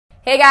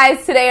Hey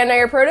guys, today on Know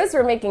Your Produce,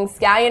 we're making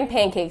scallion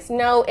pancakes.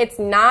 No, it's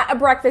not a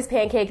breakfast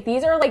pancake.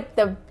 These are like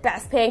the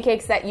best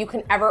pancakes that you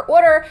can ever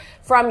order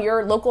from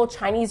your local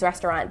Chinese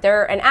restaurant.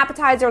 They're an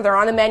appetizer, they're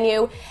on the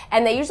menu,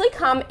 and they usually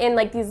come in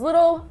like these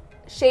little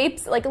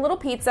shapes, like a little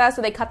pizza,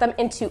 so they cut them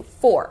into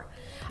 4.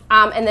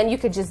 And then you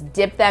could just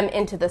dip them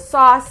into the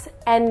sauce,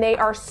 and they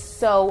are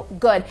so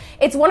good.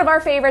 It's one of our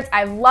favorites.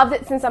 I've loved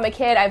it since I'm a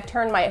kid. I've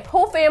turned my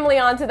whole family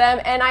onto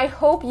them, and I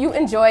hope you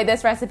enjoy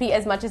this recipe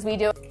as much as we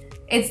do.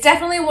 It's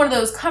definitely one of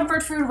those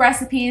comfort food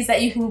recipes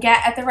that you can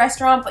get at the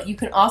restaurant, but you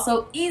can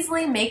also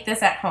easily make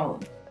this at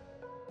home.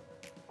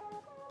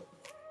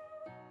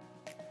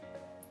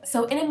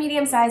 So in a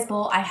medium-sized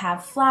bowl, I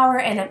have flour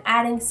and I'm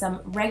adding some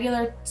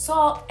regular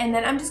salt, and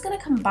then I'm just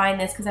gonna combine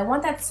this because I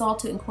want that salt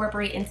to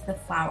incorporate into the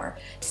flour.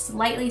 Just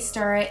lightly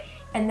stir it,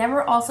 and then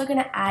we're also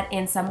gonna add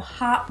in some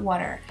hot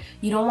water.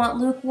 You don't want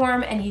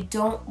lukewarm and you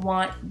don't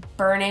want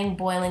burning,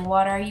 boiling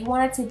water. You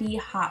want it to be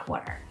hot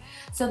water.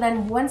 So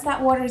then once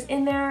that water's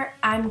in there,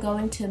 I'm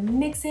going to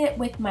mix it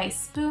with my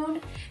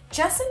spoon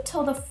just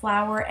until the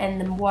flour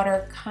and the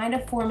water kind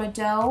of form a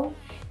dough.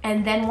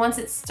 And then once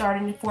it's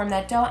starting to form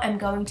that dough, I'm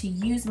going to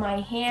use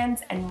my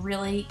hands and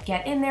really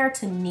get in there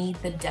to knead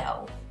the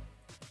dough.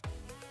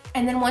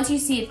 And then once you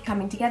see it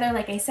coming together,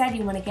 like I said,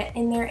 you want to get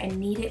in there and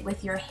knead it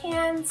with your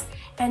hands.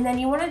 And then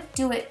you want to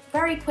do it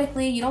very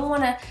quickly. You don't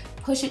want to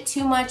push it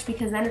too much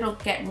because then it'll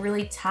get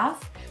really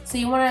tough. So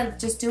you want to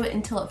just do it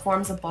until it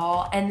forms a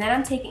ball. And then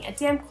I'm taking a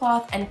damp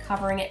cloth and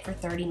covering it for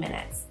 30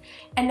 minutes.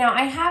 And now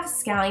I have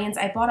scallions.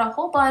 I bought a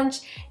whole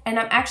bunch, and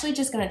I'm actually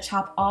just going to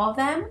chop all of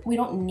them. We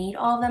don't need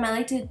all of them. I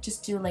like to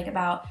just do like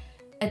about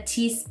a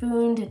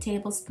teaspoon to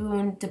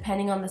tablespoon,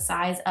 depending on the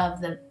size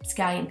of the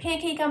scallion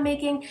pancake I'm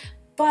making.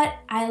 But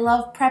I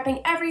love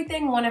prepping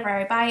everything whenever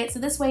I buy it, so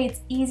this way it's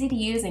easy to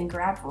use and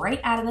grab right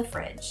out of the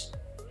fridge.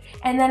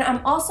 And then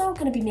I'm also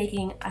going to be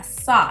making a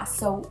sauce.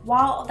 So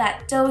while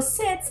that dough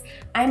sits,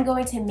 I'm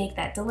going to make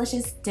that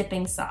delicious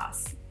dipping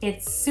sauce.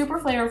 It's super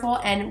flavorful,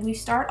 and we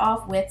start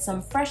off with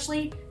some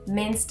freshly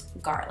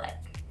minced garlic.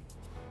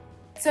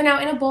 So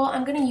now in a bowl,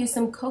 I'm going to use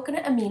some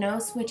coconut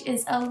aminos, which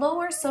is a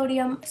lower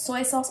sodium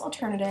soy sauce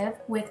alternative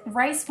with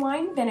rice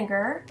wine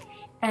vinegar.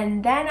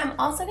 And then I'm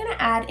also going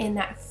to add in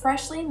that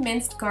freshly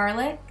minced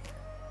garlic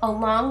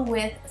along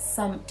with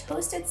some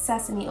toasted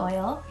sesame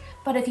oil.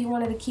 But if you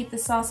wanted to keep the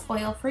sauce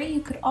oil free, you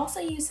could also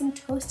use some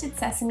toasted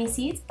sesame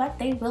seeds, but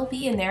they will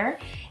be in there.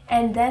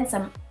 And then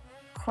some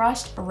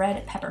crushed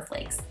red pepper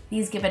flakes.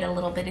 These give it a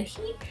little bit of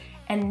heat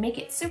and make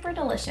it super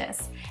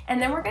delicious.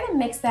 And then we're gonna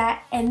mix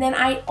that. And then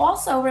I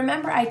also,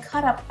 remember I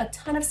cut up a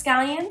ton of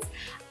scallions.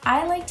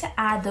 I like to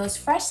add those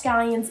fresh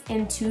scallions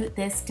into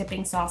this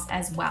dipping sauce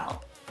as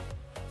well.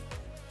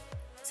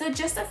 So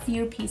just a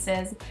few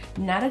pieces,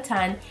 not a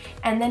ton,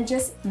 and then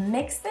just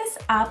mix this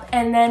up.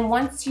 And then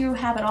once you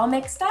have it all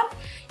mixed up,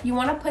 you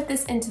want to put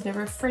this into the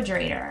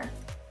refrigerator.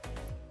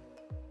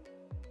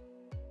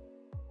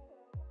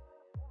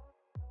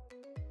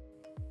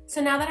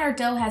 So now that our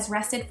dough has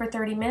rested for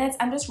 30 minutes,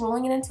 I'm just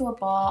rolling it into a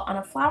ball on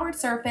a floured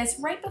surface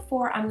right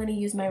before I'm going to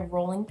use my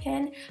rolling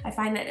pin. I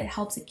find that it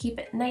helps it keep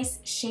it nice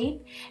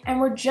shape. And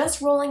we're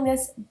just rolling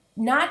this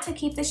not to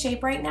keep the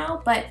shape right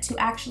now, but to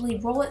actually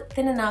roll it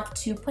thin enough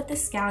to put the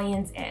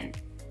scallions in.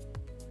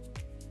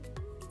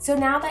 So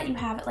now that you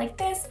have it like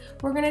this,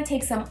 we're gonna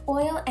take some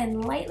oil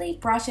and lightly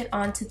brush it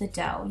onto the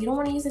dough. You don't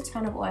wanna use a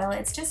ton of oil,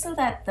 it's just so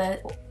that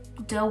the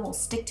dough will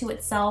stick to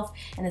itself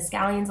and the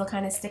scallions will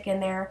kind of stick in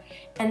there.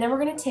 And then we're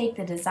gonna take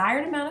the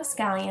desired amount of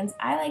scallions.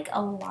 I like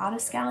a lot of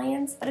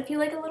scallions, but if you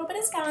like a little bit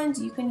of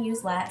scallions, you can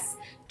use less.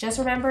 Just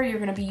remember, you're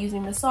gonna be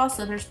using the sauce,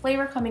 so there's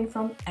flavor coming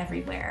from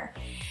everywhere.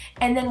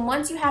 And then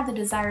once you have the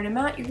desired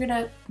amount, you're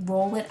gonna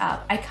roll it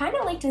up. I kind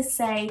of like to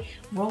say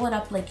roll it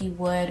up like you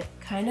would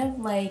kind of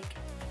like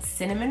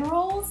cinnamon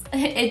rolls.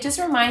 It just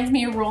reminds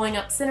me of rolling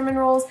up cinnamon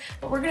rolls,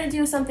 but we're gonna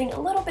do something a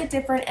little bit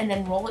different and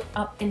then roll it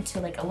up into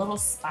like a little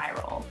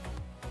spiral.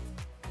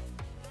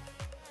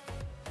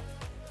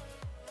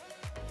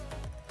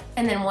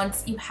 And then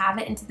once you have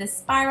it into this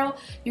spiral,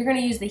 you're gonna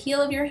use the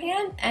heel of your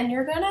hand and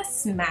you're gonna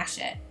smash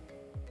it.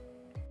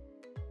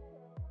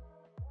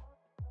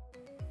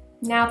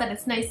 Now that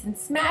it's nice and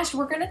smashed,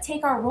 we're gonna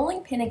take our rolling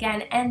pin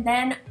again and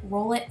then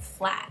roll it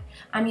flat.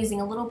 I'm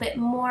using a little bit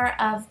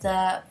more of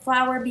the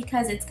flour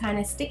because it's kind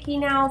of sticky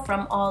now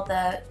from all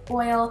the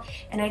oil,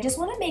 and I just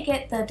wanna make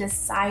it the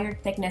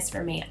desired thickness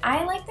for me.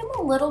 I like them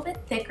a little bit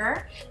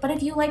thicker, but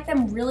if you like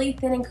them really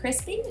thin and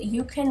crispy,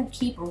 you can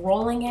keep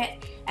rolling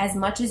it as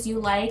much as you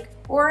like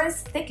or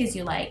as thick as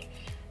you like.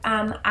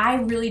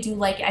 I really do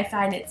like it. I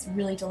find it's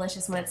really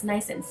delicious when it's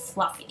nice and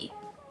fluffy.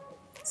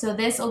 So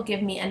this will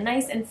give me a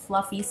nice and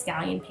fluffy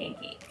scallion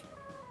pancake.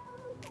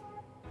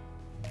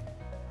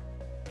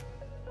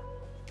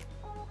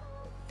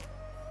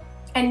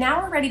 And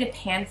now we're ready to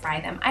pan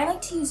fry them. I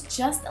like to use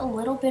just a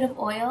little bit of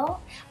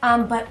oil,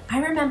 but I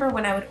remember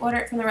when I would order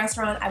it from the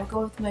restaurant, I would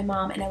go with my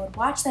mom and I would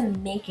watch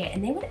them make it,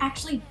 and they would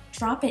actually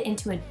drop it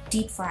into a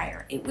deep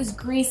fryer. It was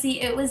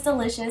greasy, it was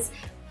delicious,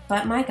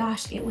 but my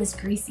gosh, it was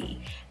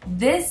greasy.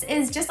 This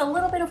is just a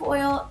little bit of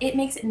oil. It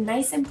makes it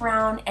nice and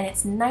brown, and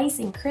it's nice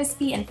and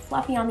crispy and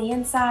fluffy on the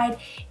inside.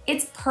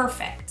 It's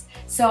perfect.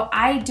 So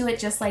I do it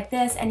just like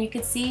this, and you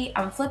can see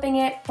I'm flipping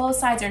it. Both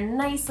sides are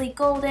nicely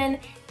golden,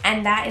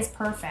 and that is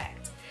perfect.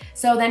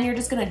 So then you're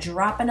just gonna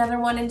drop another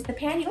one into the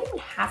pan. You don't even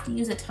have to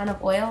use a ton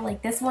of oil.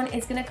 Like this one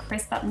is gonna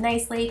crisp up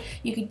nicely.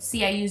 You can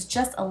see I use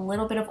just a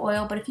little bit of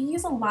oil, but if you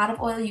use a lot of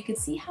oil, you can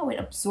see how it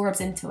absorbs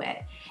into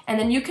it. And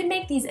then you can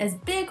make these as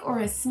big or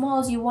as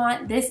small as you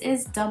want. This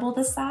is double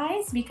the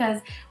size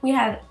because we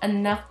had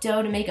enough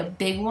dough to make a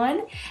big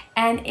one.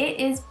 And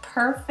it is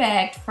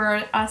perfect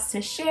for us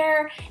to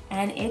share,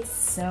 and it's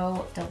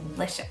so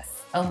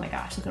delicious. Oh my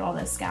gosh, look at all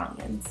those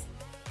scallions.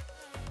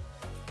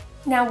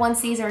 Now once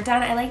these are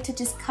done, I like to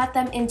just cut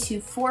them into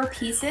 4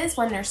 pieces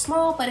when they're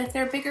small, but if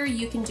they're bigger,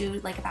 you can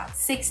do like about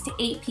 6 to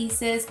 8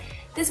 pieces.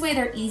 This way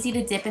they're easy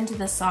to dip into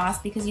the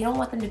sauce because you don't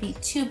want them to be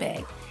too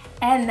big.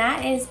 And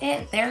that is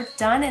it. They're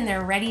done and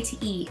they're ready to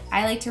eat.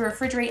 I like to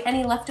refrigerate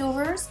any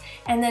leftovers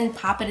and then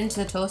pop it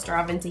into the toaster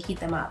oven to heat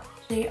them up.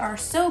 They are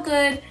so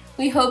good.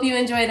 We hope you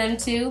enjoy them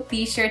too.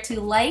 Be sure to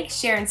like,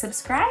 share, and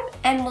subscribe,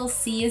 and we'll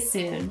see you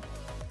soon.